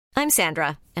I'm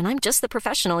Sandra, and I'm just the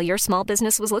professional your small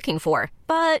business was looking for.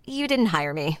 But you didn't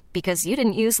hire me because you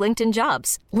didn't use LinkedIn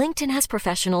Jobs. LinkedIn has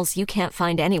professionals you can't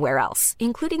find anywhere else,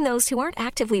 including those who aren't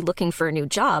actively looking for a new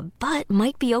job, but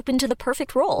might be open to the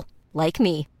perfect role, like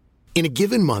me. In a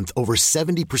given month, over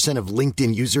 70% of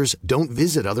LinkedIn users don't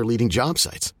visit other leading job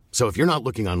sites. So if you're not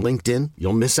looking on LinkedIn,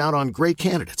 you'll miss out on great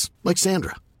candidates like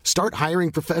Sandra. Start hiring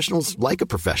professionals like a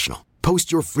professional.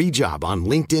 Post your free job on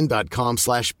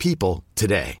linkedin.com/people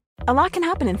today. A lot can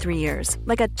happen in 3 years,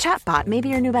 like a chatbot may be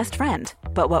your new best friend.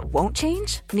 But what won't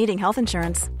change? Needing health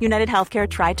insurance. United Healthcare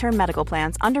Tri-Term Medical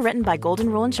Plans, underwritten by Golden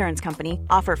Rule Insurance Company,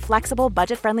 offer flexible,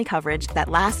 budget-friendly coverage that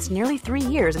lasts nearly 3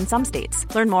 years in some states.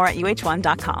 Learn more at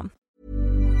uh1.com.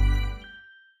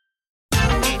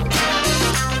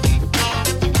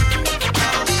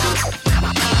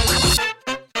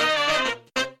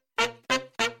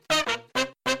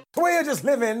 We're just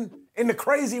living in the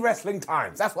crazy wrestling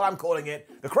times. That's what I'm calling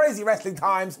it. The crazy wrestling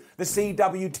times, the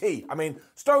CWT. I mean,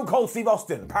 Stone Cold Steve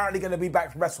Austin apparently going to be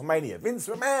back from WrestleMania. Vince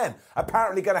McMahon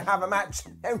apparently going to have a match.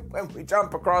 And when we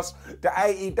jump across to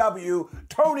AEW,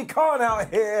 Tony Khan out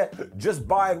here just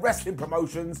buying wrestling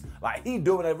promotions like he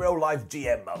doing a real life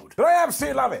GM mode. But I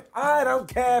absolutely love it. I don't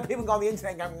care. People go on the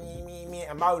internet and go me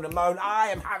and moan and moan. I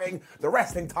am having the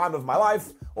wrestling time of my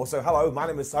life. Also, hello, my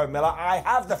name is Simon Miller. I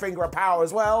have the finger of power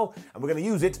as well, and we're going to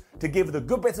use it to give the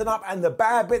good bits an up and the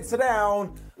bad bits a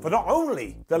down for not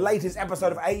only the latest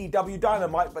episode of AEW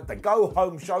Dynamite, but the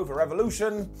go-home show for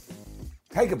Revolution.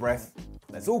 Take a breath,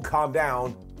 let's all calm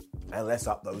down, and let's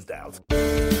up those downs.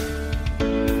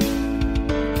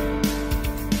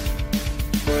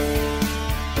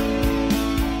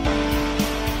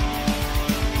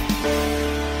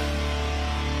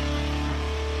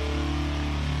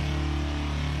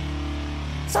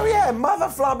 So yeah, mother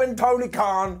flubbing Tony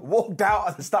Khan walked out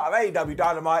at the start of AEW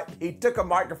Dynamite. He took a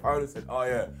microphone and said, oh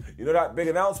yeah, you know that big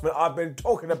announcement I've been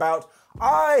talking about?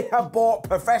 I have bought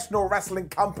professional wrestling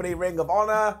company Ring of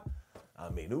Honor. I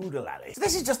mean, oodalally. So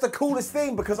this is just the coolest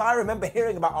thing because I remember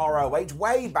hearing about ROH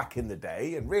way back in the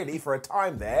day, and really for a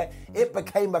time there, it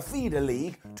became a feeder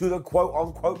league to the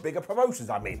quote-unquote bigger promotions.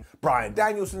 I mean, Bryan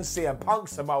Danielson, CM Punk,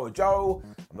 Samoa Joe.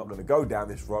 I'm not going to go down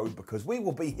this road because we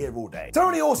will be here all day.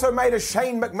 Tony also made a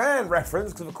Shane McMahon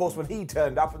reference because, of course, when he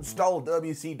turned up and stole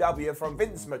WCW from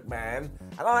Vince McMahon,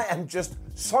 and I am just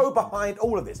so behind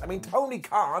all of this. I mean, Tony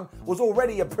Khan was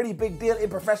already a pretty big deal in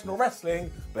professional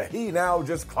wrestling, but he now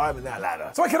just climbing that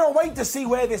ladder. So I cannot wait to see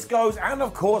where this goes. And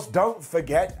of course, don't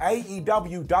forget,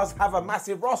 AEW does have a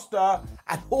massive roster,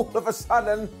 and all of a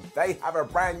sudden, they have a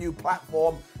brand new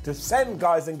platform to send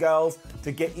guys and girls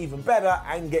to get even better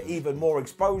and get even more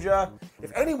exposure.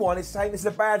 If anyone is saying this is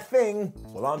a bad thing,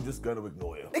 well, I'm just going to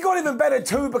ignore you. It got even better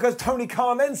too because Tony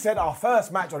Khan then said our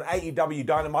first match on AEW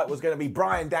Dynamite was going to be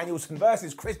Bryan Danielson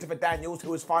versus Christopher Daniels,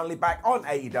 who is finally back on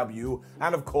AEW.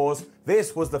 And of course,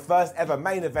 this was the first ever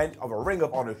main event of a Ring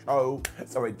of Honor show.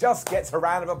 So it just gets a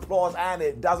round of applause, and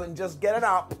it doesn't just get it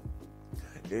up.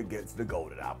 It gets the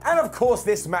golden up. And of course,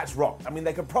 this match rocked. I mean,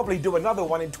 they could probably do another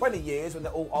one in 20 years when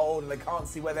they're all old and they can't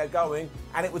see where they're going,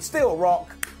 and it would still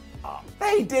rock up.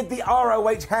 They did the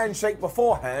ROH handshake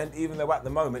beforehand, even though at the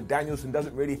moment Danielson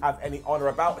doesn't really have any honor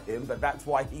about him, but that's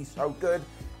why he's so good.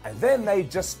 And then they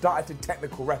just started to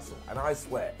technical wrestle, and I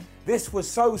swear, this was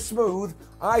so smooth,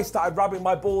 I started rubbing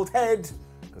my bald head,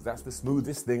 because that's the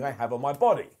smoothest thing I have on my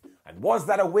body. And was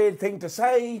that a weird thing to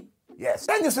say? Yes.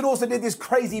 Danielson also did this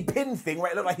crazy pin thing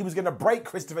where it looked like he was going to break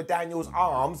Christopher Daniels'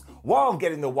 arms while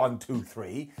getting the 1, 2,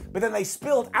 3, but then they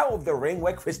spilled out of the ring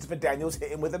where Christopher Daniels hit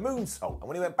him with a moonsault. And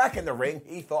when he went back in the ring,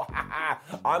 he thought,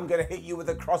 I'm going to hit you with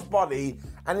a crossbody.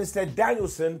 And instead,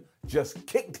 Danielson just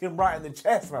kicked him right in the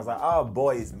chest. And I was like, oh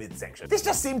boy, his midsection. This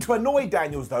just seemed to annoy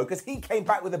Daniels though, because he came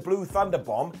back with a blue thunder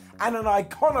bomb and an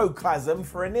iconoclasm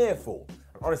for a near fall.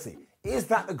 And honestly, is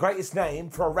that the greatest name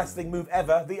for a wrestling move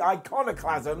ever? The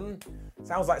iconoclasm?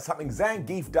 Sounds like something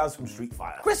Zangief does from Street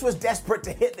Fighter. Chris was desperate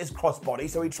to hit this crossbody,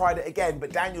 so he tried it again,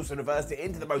 but Danielson reversed it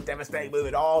into the most devastating move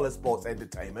in all of sports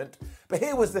entertainment. But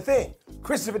here was the thing.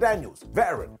 Christopher Daniels,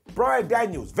 veteran. Bryan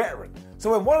Daniels, veteran.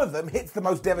 So when one of them hits the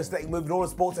most devastating move in all of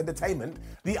sports entertainment,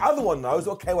 the other one knows,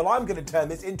 okay, well, I'm going to turn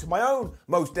this into my own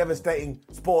most devastating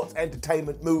sports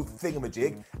entertainment move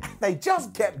thingamajig. And they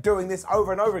just kept doing this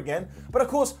over and over again. But of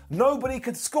course, nobody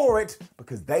could score it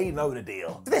because they know the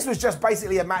deal. So this was just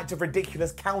basically a match of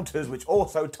ridiculous counters, which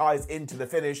also ties into the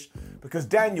finish because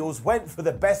Daniels went for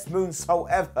the best moonsault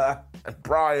ever and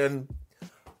Bryan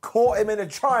caught him in a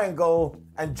triangle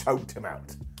and choked him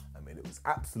out. It was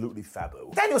absolutely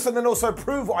fabulous. Danielson then also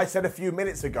proved what I said a few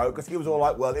minutes ago because he was all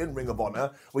like, well, in Ring of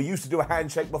Honor, we used to do a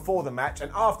handshake before the match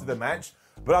and after the match,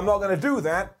 but I'm not going to do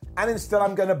that and instead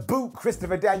I'm going to boot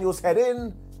Christopher Daniels' head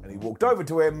in. And he walked over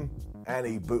to him and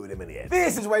he booted him in the head.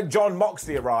 This is when Jon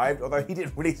Moxley arrived, although he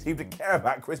didn't really seem to care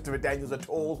about Christopher Daniels at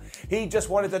all. He just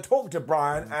wanted to talk to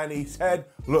Bryan, and he said,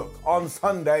 look, on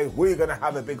Sunday we're going to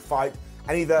have a big fight,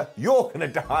 and either you're going to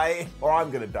die or I'm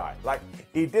going to die. Like,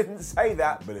 he didn't say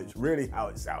that, but it's really how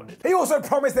it sounded. He also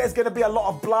promised there's going to be a lot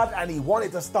of blood, and he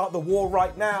wanted to start the war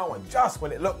right now, and just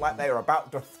when it looked like they were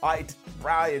about to fight,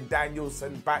 Bryan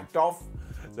Danielson backed off.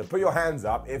 So put your hands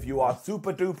up if you are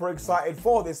super duper excited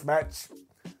for this match.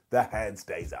 The hand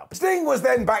stays up. Sting was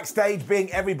then backstage being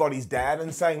everybody's dad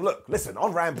and saying, look, listen,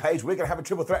 on Rampage, we're going to have a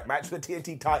triple threat match for the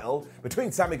TNT title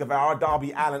between Sammy Guevara,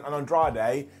 Darby Allin, and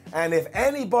Andrade. And if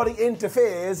anybody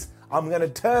interferes, I'm going to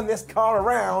turn this car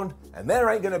around and there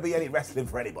ain't going to be any wrestling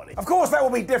for anybody. Of course, that will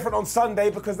be different on Sunday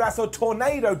because that's a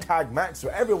tornado tag match, so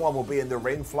everyone will be in the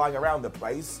ring flying around the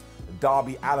place.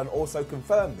 Darby Allin also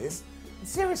confirmed this. And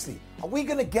seriously, are we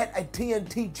going to get a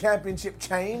TNT Championship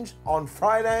change on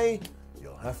Friday?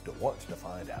 You'll have to watch to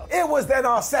find out. It was then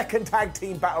our second tag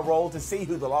team battle royal to see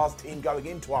who the last team going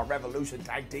into our Revolution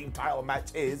tag team title match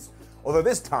is. Although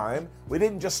this time, we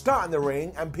didn't just start in the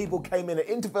ring and people came in at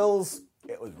intervals.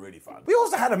 It was really fun. We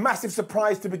also had a massive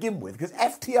surprise to begin with because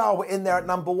FTR were in there at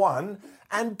number 1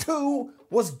 and 2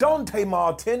 was Dante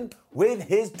Martin with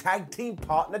his tag team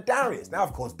partner Darius. Now,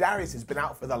 of course, Darius has been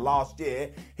out for the last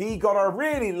year. He got a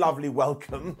really lovely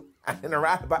welcome. And in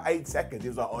around about 8 seconds, he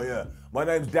was like, oh yeah, my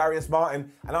name's Darius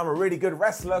Martin, and I'm a really good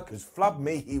wrestler, because flub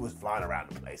me, he was flying around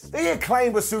the place. The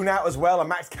Acclaim was soon out as well, and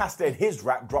Max Caster in his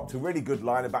rap dropped a really good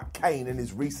line about Kane in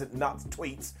his recent nuts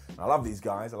tweets. And I love these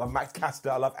guys. I love Max Caster,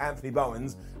 I love Anthony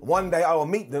Bowens. One day I will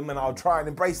meet them, and I'll try and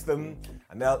embrace them,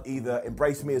 and they'll either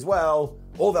embrace me as well,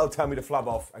 or they'll tell me to flub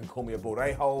off and call me a bald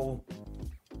a-hole.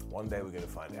 One day we're going to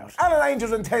find out. Alan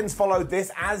Angels and Tens followed this,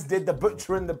 as did the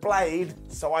Butcher and the Blade,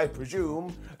 so I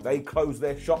presume they closed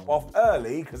their shop off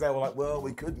early because they were like, well,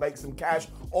 we could make some cash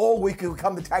or we could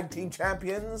become the tag team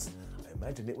champions. I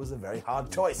imagine it was a very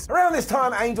hard choice. Around this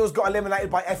time, Angels got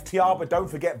eliminated by FTR, but don't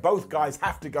forget, both guys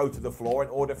have to go to the floor in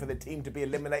order for the team to be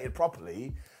eliminated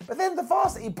properly. But then the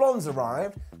Varsity Blondes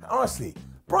arrived, and honestly,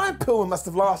 Brian Pillman must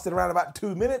have lasted around about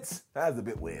 2 minutes. That was a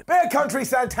bit weird. Bear Country,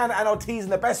 Santana and Ortiz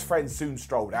and the Best Friends soon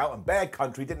strolled out, and Bear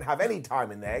Country didn't have any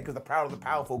time in there because the Proud of the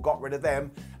Powerful got rid of them.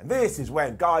 And this is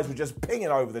when guys were just pinging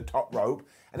over the top rope.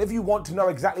 And if you want to know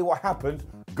exactly what happened,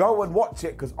 go and watch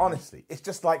it, because honestly, it's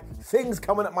just like things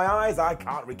coming at my eyes, I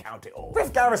can't recount it all.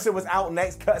 Griff Garrison was out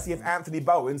next, courtesy of Anthony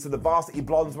Bowen, so the Varsity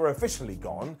Blondes were officially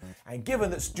gone. And given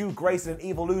that Stu Grayson and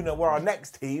Evil Luna were our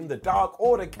next team, the Dark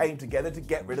Order came together to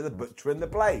get rid of the Butcher and the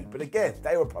Blade. But again,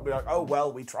 they were probably like, oh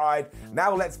well, we tried,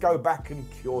 now let's go back and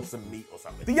cure some meat or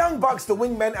something. The Young Bucks, the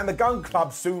Wingmen and the Gun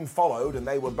Club soon followed, and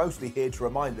they were mostly here to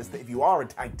remind us that if you are a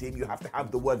tag team, you have to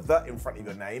have the word "the" in front of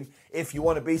your name if you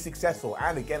want to be successful.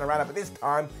 And again, around about this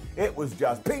time, it was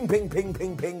just ping, ping, ping,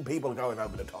 ping, ping, people going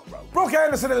over the top rope. Brock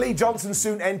Anderson and Lee Johnson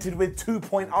soon entered, with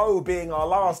 2.0 being our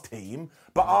last team,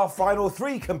 but our final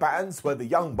 3 combatants were the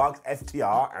Young Bucks,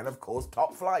 FTR, and of course,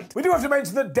 Top Flight. We do have to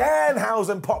mention that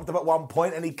Danhausen popped up at one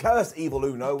point and he cursed Evil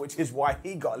Uno, which is why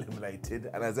he got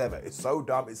eliminated. And as ever, it's so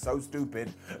dumb, it's so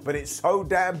stupid, but it's so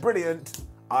damn brilliant.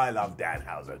 I love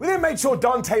Danhausen. We then made sure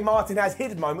Dante Martin has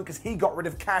his moment because he got rid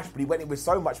of Cash, but he went in with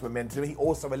so much momentum, he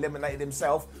also eliminated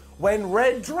himself when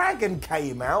Red Dragon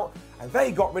came out, and they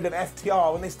got rid of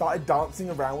FTR when they started dancing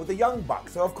around with the Young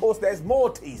Bucks. So of course there's more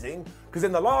teasing, because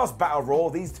in the last Battle Royal,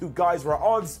 these 2 guys were at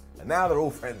odds, and now they're all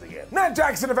friends again. Nat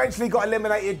Jackson eventually got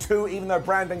eliminated too, even though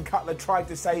Brandon Cutler tried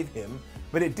to save him.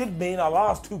 But it did mean our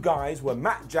last 2 guys were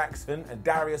Matt Jackson and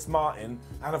Darius Martin.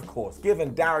 And of course,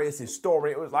 given Darius'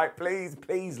 story, it was like, please,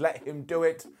 please let him do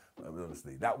it. But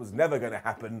honestly, that was never going to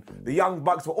happen. The Young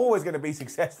Bucks were always going to be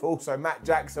successful, so Matt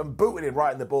Jackson booted him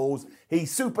right in the balls. He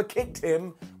super kicked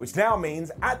him, which now means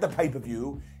at the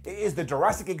pay-per-view, it is the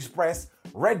Jurassic Express,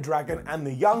 Red Dragon, and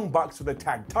the Young Bucks for the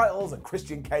tag titles, and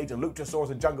Christian Cage and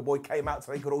Luchasaurus and Jungle Boy came out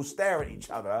so they could all stare at each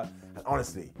other. And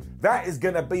honestly, that is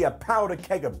going to be a powder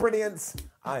keg of brilliance.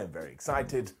 I am very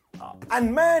excited.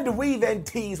 And man, do we then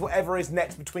tease whatever is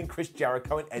next between Chris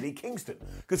Jericho and Eddie Kingston.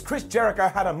 Because Chris Jericho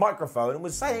had a microphone and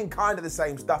was saying kind of the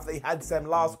same stuff that he had said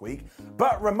last week,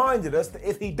 but reminded us that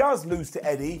if he does lose to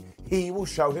Eddie, he will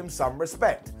show him some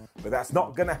respect. But that's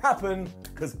not going to happen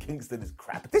because Kingston is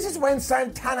crap. This is when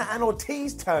Santana and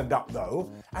Ortiz turned up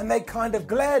though, and they kind of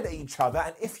glared at each other,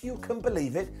 and if you can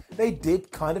believe it, they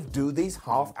did kind of do these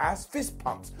half-ass fist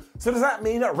pumps. So does that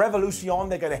mean at Revolution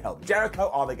they're going to help Jericho?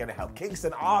 Are they going to help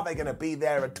Kingston? Are they going to be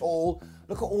there at all?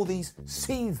 Look at all these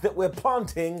seeds that we're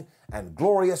planting, and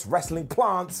glorious wrestling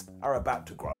plants are about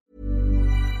to grow.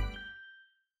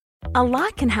 A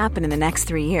lot can happen in the next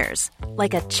 3 years.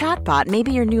 Like a chatbot may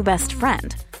be your new best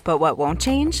friend. But what won't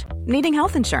change? Needing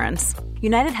health insurance.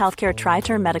 United Healthcare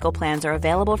Tri-Term Medical Plans are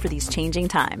available for these changing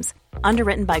times.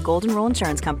 Underwritten by Golden Rule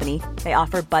Insurance Company, they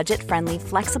offer budget-friendly,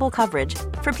 flexible coverage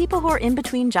for people who are in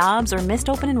between jobs or missed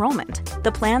open enrollment.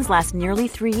 The plans last nearly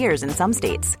 3 years in some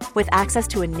states, with access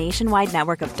to a nationwide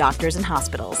network of doctors and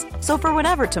hospitals. So for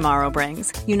whatever tomorrow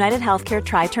brings, United Healthcare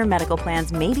Tri-Term Medical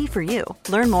Plans may be for you.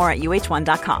 Learn more at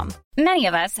uh1.com. Many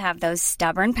of us have those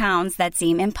stubborn pounds that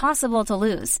seem impossible to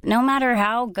lose, no matter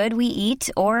how good we eat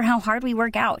or how hard we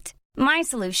work out. My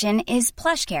solution is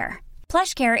PlushCare.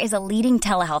 PlushCare is a leading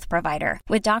telehealth provider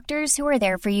with doctors who are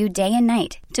there for you day and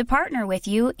night to partner with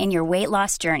you in your weight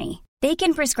loss journey. They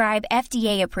can prescribe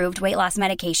FDA-approved weight loss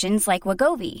medications like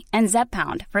Wegovy and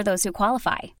Zepbound for those who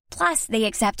qualify. Plus, they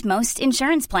accept most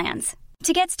insurance plans.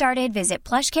 To get started, visit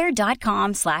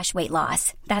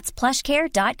plushcare.com/weightloss. That's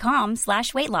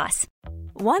plushcare.com/weightloss.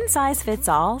 One size fits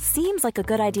all seems like a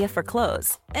good idea for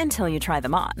clothes until you try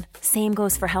them on. Same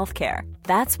goes for healthcare.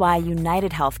 That's why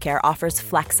United Healthcare offers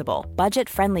flexible,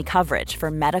 budget-friendly coverage for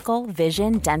medical,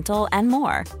 vision, dental, and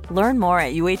more. Learn more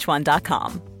at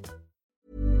uh1.com.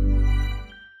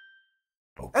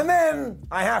 And then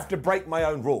I have to break my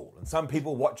own rule. And some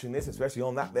people watching this, especially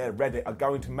on that there Reddit, are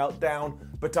going to melt down,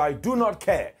 but I do not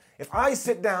care. If I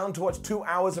sit down to watch 2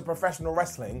 hours of professional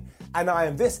wrestling and I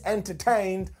am this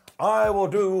entertained, I will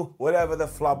do whatever the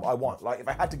flub I want. Like if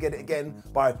I had to get it again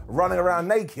by running around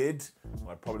naked,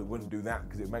 I probably wouldn't do that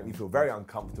because it would make me feel very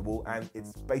uncomfortable and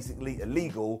it's basically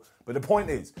illegal. But the point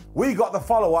is, we got the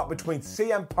follow-up between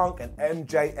CM Punk and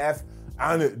MJF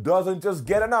and it doesn't just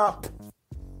get an up.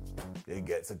 It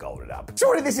gets a golden up.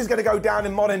 Surely this is going to go down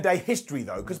in modern day history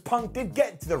though, because Punk did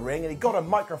get to the ring and he got a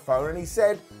microphone and he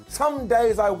said, "Some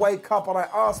days I wake up and I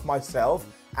ask myself,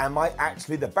 am I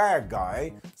actually the bad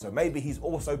guy?" So maybe he's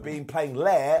also been playing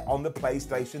Lair on the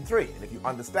PlayStation 3. And if you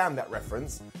understand that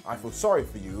reference, I feel sorry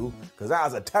for you, because that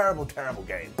was a terrible, terrible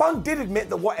game. Punk did admit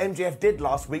that what MJF did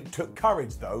last week took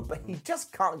courage though, but he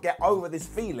just can't get over this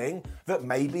feeling that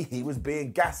maybe he was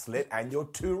being gaslit and you're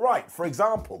too right. For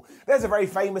example, there's a very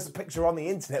famous picture on the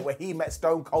internet where he met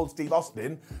Stone Cold Steve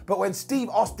Austin, but when Steve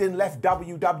Austin left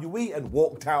WWE and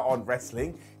walked out on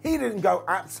wrestling, he didn't go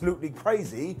absolutely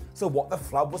crazy, so what the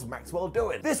flub was Maxwell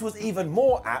doing? This was even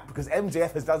more apt because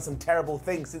MJF has done some terrible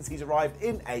things since he's arrived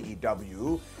in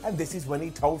AEW, and this is when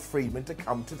he told Friedman to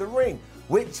come to the ring,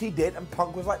 which he did, and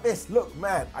Punk was like this, "Look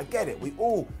man, I get it, we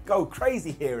all go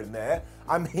crazy here and there.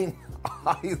 I mean,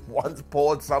 I once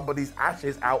poured somebody's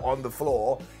ashes out on the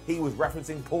floor," he was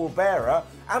referencing Paul Bearer,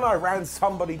 "and I ran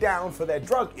somebody down for their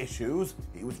drug issues,"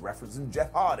 he was referencing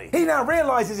Jeff Hardy. He now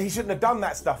realizes he shouldn't have done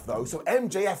that stuff though, so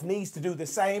MJF needs to do the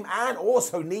same and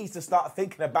also needs to start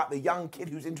thinking about the young kid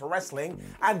who's into wrestling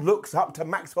and looks up to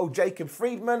Maxwell Jacob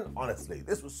Friedman. Honestly,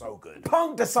 this was so good.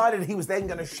 Punk decided he was then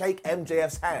going to shake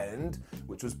MJF's hand,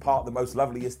 which was part the most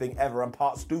loveliest thing ever and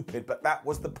part stupid, but that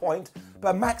was the point.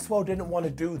 But Maxwell didn't want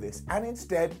to do this, and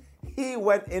instead, he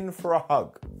went in for a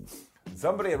hug.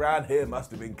 Somebody around here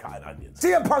must have been cutting onions.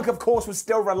 CM Punk, of course, was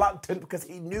still reluctant because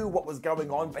he knew what was going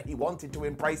on, but he wanted to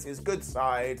embrace his good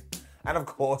side. And of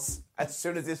course, as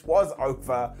soon as this was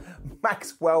over,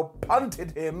 Maxwell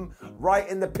punted him right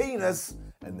in the penis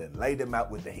and then laid him out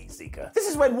with the heat seeker. This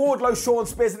is when Wardlow, Shawn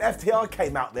Spears and FTR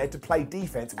came out there to play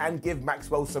defense and give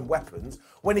Maxwell some weapons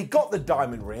when he got the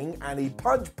diamond ring and he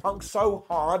punched Punk so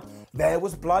hard there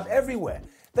was blood everywhere.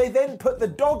 They then put the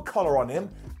dog collar on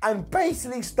him and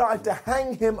basically started to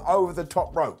hang him over the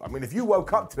top rope. I mean, if you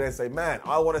woke up today and say, "Man,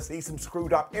 I want to see some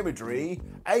screwed up imagery,"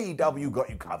 AEW got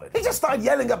you covered. He just started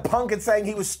yelling at Punk and saying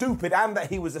he was stupid and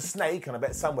that he was a snake, and I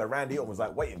bet somewhere Randy Orton was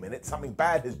like, "Wait a minute, something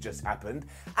bad has just happened,"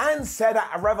 and said at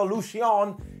a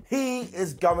Revolution, he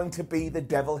is going to be the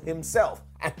devil himself.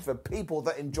 And for people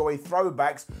that enjoy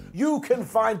throwbacks, you can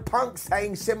find Punk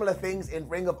saying similar things in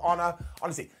Ring of Honor.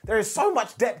 Honestly, there is so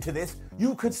much depth to this,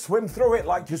 you could swim through it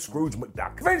like your Scrooge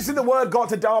McDuck. Eventually the word got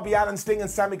to Darby Allin, Sting and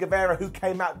Sammy Guevara, who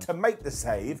came out to make the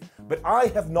save, but I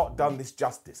have not done this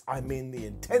justice. I mean, the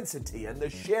intensity and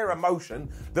the sheer emotion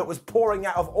that was pouring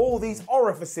out of all these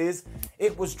orifices,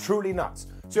 it was truly nuts.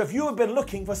 So if you have been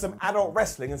looking for some adult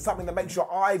wrestling and something that makes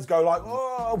your eyes go like,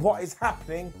 "Oh, what is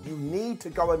happening?" you need to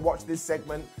go and watch this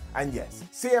segment. And yes,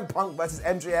 CM Punk versus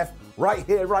MJF right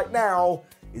here, right now,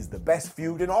 is the best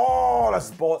feud in all of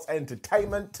sports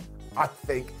entertainment. I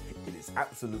think it is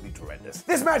absolutely tremendous.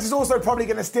 This match is also probably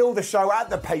going to steal the show at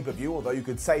the pay-per-view, although you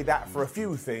could say that for a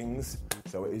few things.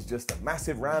 So it is just a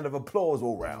massive round of applause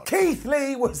all round. Keith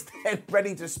Lee was then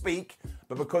ready to speak,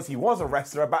 but because he was a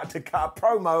wrestler about to cut a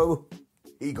promo,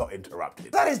 he got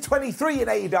interrupted. That is 23 in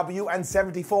AEW and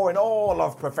 74 in all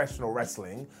of professional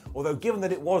wrestling. Although given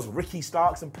that it was Ricky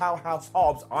Starks and Powerhouse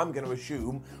Hobbs, I'm going to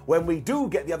assume when we do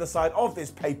get the other side of this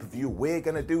pay-per-view, we're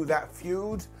going to do that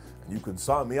feud. And you can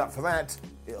sign me up for that.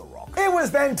 It'll rock. It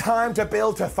was then time to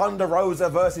build to Thunder Rosa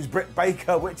versus Britt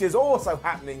Baker, which is also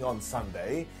happening on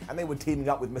Sunday. And they were teaming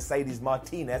up with Mercedes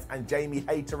Martinez and Jamie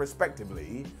Hayter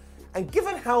respectively. And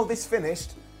given how this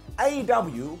finished,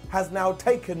 AEW has now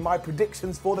taken my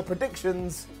predictions for the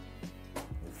predictions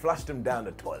and flushed them down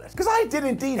the toilet. Because I did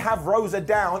indeed have Rosa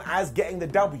down as getting the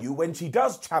W when she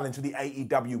does challenge for the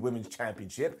AEW Women's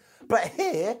Championship. But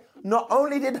here, not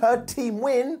only did her team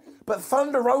win, but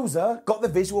Thunder Rosa got the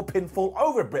visual pinfall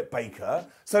over Britt Baker.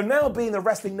 So now being the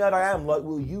wrestling nerd I am, like,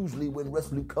 well, usually when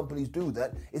wrestling companies do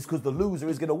that, it's because the loser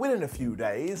is going to win in a few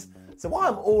days. So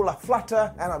I'm all a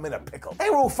flutter and I'm in a pickle. They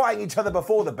were all fighting each other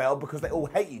before the bell because they all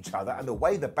hate each other, and the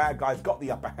way the bad guys got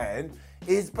the upper hand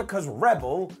is because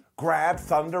Rebel grabbed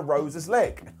Thunder Rosa's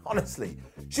leg. Honestly,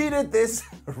 she did this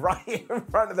right in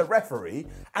front of the referee,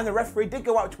 and the referee did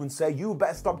go up to her and say, you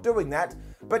better stop doing that,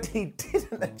 but he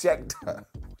didn't eject her.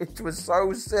 Which was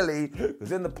so silly,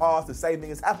 because in the past the same thing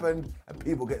has happened and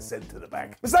people get sent to the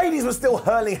back. Mercedes was still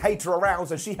hurling Hayter around,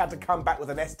 so she had to come back with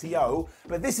an STO,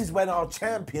 but this is when our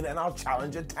champion and our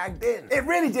challenger tagged in. It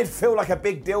really did feel like a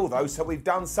big deal though, so we've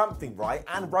done something right,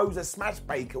 and Rosa smashed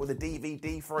Baker with a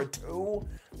DVD for a 2.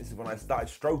 This is when I started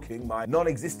stroking my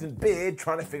non-existent beard,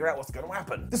 trying to figure out what's going to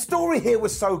happen. The story here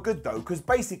was so good though, because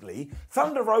basically,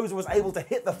 Thunder Rosa was able to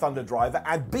hit the Thunder Driver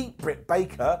and beat Britt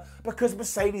Baker because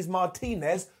Mercedes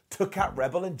Martinez took out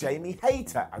Rebel and Jamie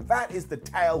Hayter. And that is the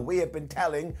tale we have been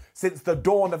telling since the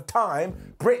dawn of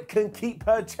time. Britt can keep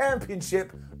her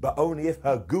championship, but only if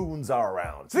her goons are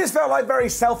around. So this felt like very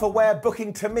self-aware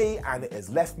booking to me, and it has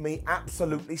left me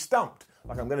absolutely stumped.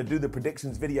 Like, I'm going to do the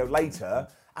predictions video later,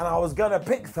 and I was going to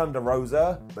pick Thunder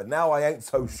Rosa, but now I ain't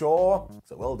so sure.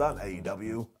 So well done,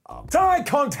 AEW. Ty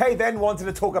Conte then wanted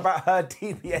to talk about her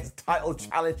TBS title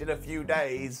challenge in a few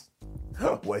days,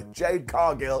 when Jade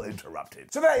Cargill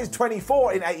interrupted. So that is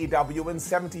 24 in AEW and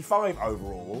 75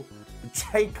 overall.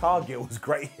 Jade Cargill was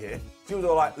great here. She was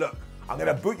all like, look, I'm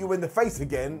going to boot you in the face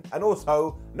again, and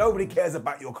also, nobody cares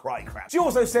about your cry crap. She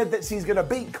also said that she's going to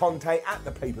beat Conte at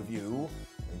the pay-per-view,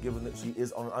 and given that she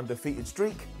is on an undefeated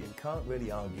streak, you can't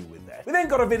really argue with that. We then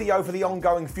got a video for the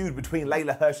ongoing feud between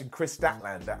Layla Hirsch and Chris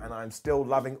Statlander, and I'm still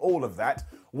loving all of that,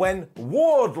 when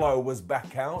Wardlow was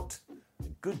back out.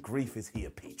 Good grief, is he a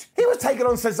peach. He was taking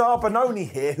on Cesar Bononi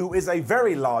here, who is a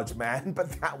very large man, but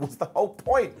that was the whole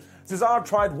point. Cesar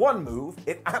tried one move,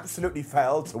 it absolutely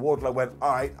failed, so Wardlow went,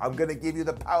 all right, I'm going to give you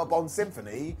the Powerbomb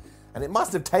Symphony, and it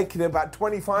must have taken him about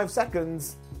 25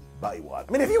 seconds, but he won.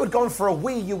 I mean, if you had gone for a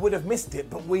Wii, you would have missed it,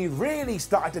 but we really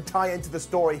started to tie into the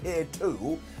story here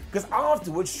too, because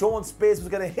afterwards, Shawn Spears was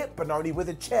going to hit Bononi with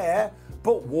a chair,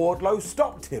 but Wardlow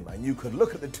stopped him, and you could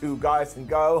look at the two guys and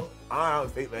go, I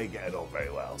don't think they get on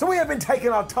very well. So we have been taking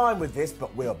our time with this,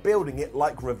 but we are building it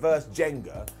like reverse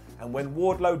Jenga, and when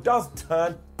Wardlow does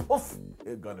turn, poof,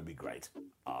 it's going to be great.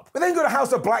 We then got a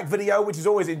House of Black video, which is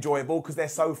always enjoyable because they're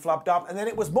so flubbed up, and then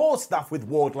it was more stuff with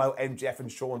Wardlow, MJF and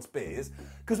Shawn Spears,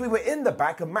 because we were in the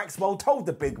back and Maxwell told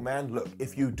the big man, look,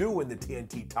 if you do win the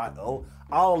TNT title,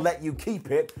 I'll let you keep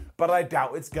it, but I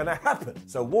doubt it's gonna happen.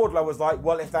 So Wardlow was like,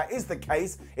 well, if that is the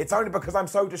case, it's only because I'm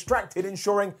so distracted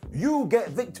ensuring you get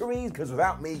victories, because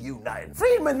without me, you none.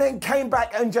 Friedman then came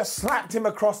back and just slapped him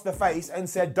across the face and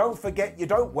said, don't forget you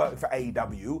don't work for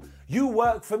AEW, you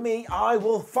work for me, I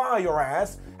will fire your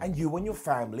ass, and you and your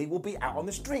family will be out on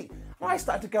the street. And I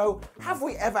started to go, have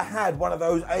we ever had one of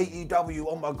those AEW,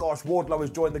 oh my gosh, Wardlow has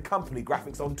joined the company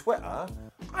graphics on Twitter?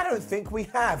 I don't think we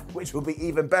have, which will be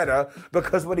even better,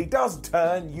 because when he does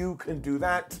turn, you can do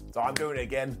that. So I'm doing it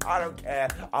again. I don't care.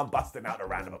 I'm busting out a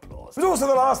round of applause. It was also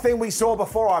the last thing we saw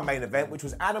before our main event, which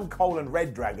was Adam Cole and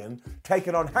Red Dragon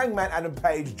taking on Hangman Adam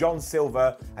Page, John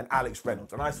Silver, and Alex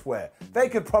Reynolds. And I swear, they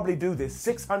could probably do this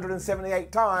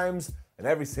 678 times, and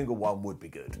every single one would be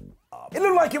good. It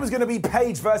looked like it was going to be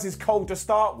Page versus Cole to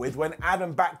start with when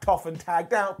Adam backed off and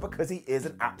tagged out because he is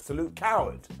an absolute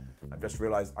coward. I've just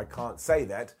realised I can't say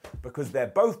that because they're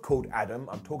both called Adam.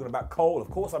 I'm talking about Cole. Of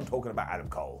course I'm talking about Adam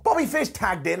Cole. Bobby Fish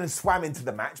tagged in and swam into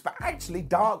the match, but actually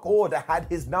Dark Order had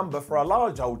his number for a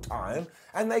large old time,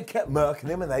 and they kept murking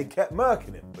him and they kept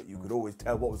murking him. But you could could always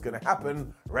tell what was going to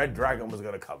happen. Red Dragon was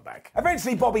going to come back.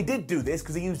 Eventually, Bobby did do this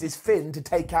because he used his fin to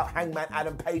take out Hangman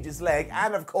Adam Page's leg.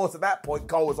 And of course, at that point,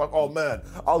 Cole was like, oh man,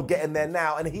 I'll get in there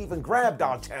now. And he even grabbed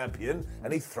our champion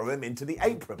and he threw him into the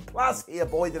apron. Plus, he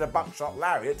avoided a buckshot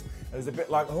lariat. It was a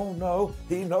bit like, oh no,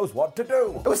 he knows what to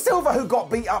do. It was Silver who got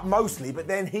beat up mostly, but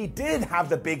then he did have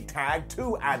the big tag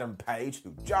to Adam Page,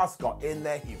 who just got in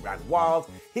there. He ran wild.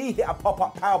 He hit a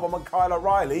pop-up powerbomb on Kyle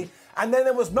O'Reilly. And then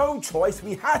there was no choice.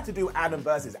 We had to do Adam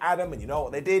versus Adam. And you know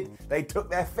what they did? They took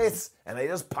their fists and they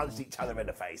just punched each other in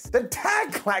the face. The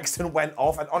tag klaxon went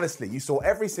off. And honestly, you saw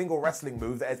every single wrestling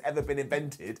move that has ever been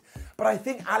invented. But I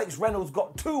think Alex Reynolds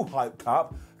got too hyped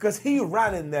up because he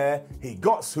ran in there. He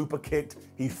got super kicked.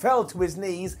 He fell to his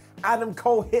knees. Adam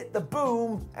Cole hit the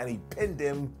boom and he pinned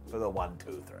him for the 1,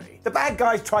 2, 3. The bad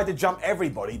guys tried to jump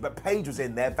everybody, but Page was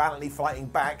in there valiantly fighting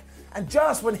back. And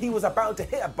just when he was about to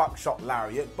hit a buckshot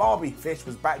lariat, Bobby Fish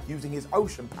was back using his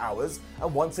ocean powers,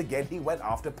 and once again he went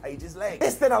after Page's leg.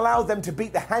 This then allowed them to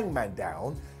beat the Hangman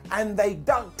down, and they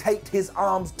duct taped his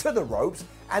arms to the ropes,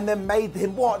 and then made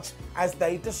him watch as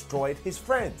they destroyed his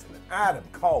friends. And Adam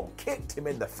Cole kicked him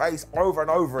in the face over and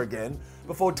over again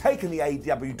before taking the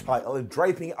AEW title and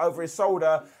draping it over his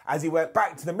shoulder as he went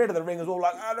back to the middle of the ring and was all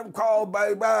like, Adam Cole,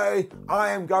 baby, I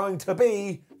am going to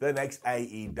be the next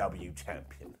AEW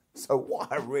champion. So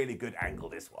what a really good angle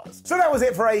this was. So that was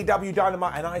it for AEW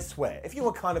Dynamite, and I swear, if you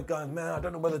were kind of going, man, I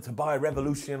don't know whether to buy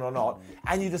Revolution or not,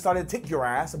 and you decided to take your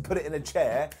ass and put it in a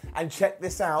chair and check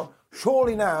this out,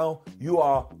 surely now you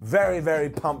are very, very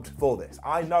pumped for this.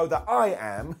 I know that I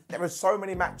am. There are so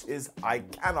many matches I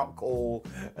cannot call,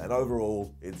 and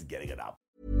overall, it's getting it up.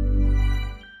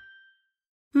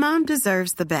 Mom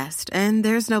deserves the best, and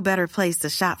there's no better place to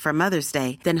shop for Mother's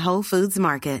Day than Whole Foods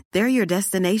Market. They're your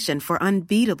destination for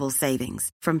unbeatable savings,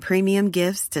 from premium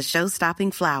gifts to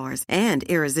show-stopping flowers and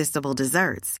irresistible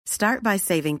desserts. Start by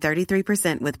saving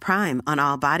 33% with Prime on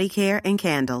all body care and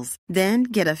candles. Then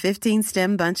get a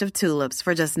 15-stem bunch of tulips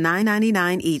for just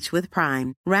 $9.99 each with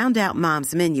Prime. Round out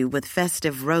Mom's menu with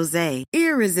festive rosé,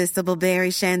 irresistible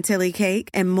berry chantilly cake,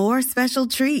 and more special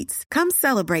treats. Come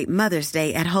celebrate Mother's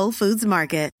Day at Whole Foods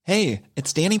Market. Hey,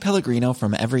 it's Danny Pellegrino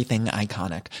from Everything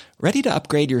Iconic. Ready to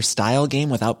upgrade your style game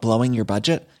without blowing your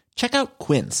budget? Check out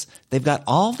Quince. They've got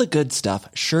all the good stuff,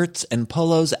 shirts and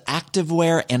polos,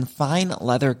 activewear, and fine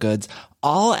leather goods,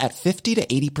 all at 50 to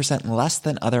 80% less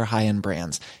than other high-end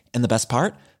brands. And the best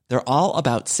part? They're all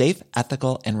about safe,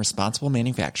 ethical, and responsible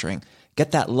manufacturing.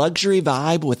 Get that luxury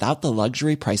vibe without the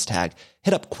luxury price tag.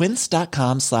 Hit up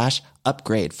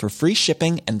quince.com/upgrade for free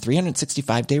shipping and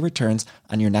 365-day returns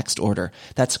on your next order.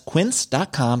 That's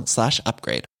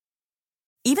quince.com/upgrade.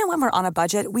 Even when we're on a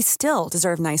budget, we still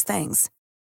deserve nice things.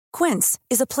 Quince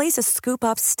is a place to scoop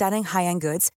up stunning high-end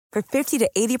goods for 50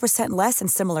 to 80% less than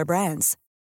similar brands.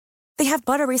 They have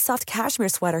buttery soft cashmere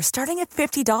sweaters starting at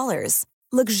 $50,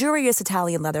 luxurious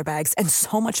Italian leather bags, and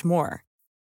so much more.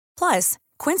 Plus,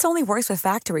 Quince only works with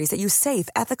factories that use safe,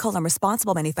 ethical, and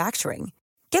responsible manufacturing.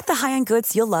 Get the high-end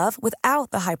goods you'll love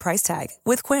without the high price tag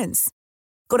with Quince.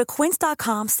 Go to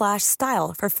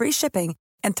quince.com/style for free shipping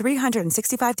and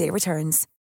 365-day returns.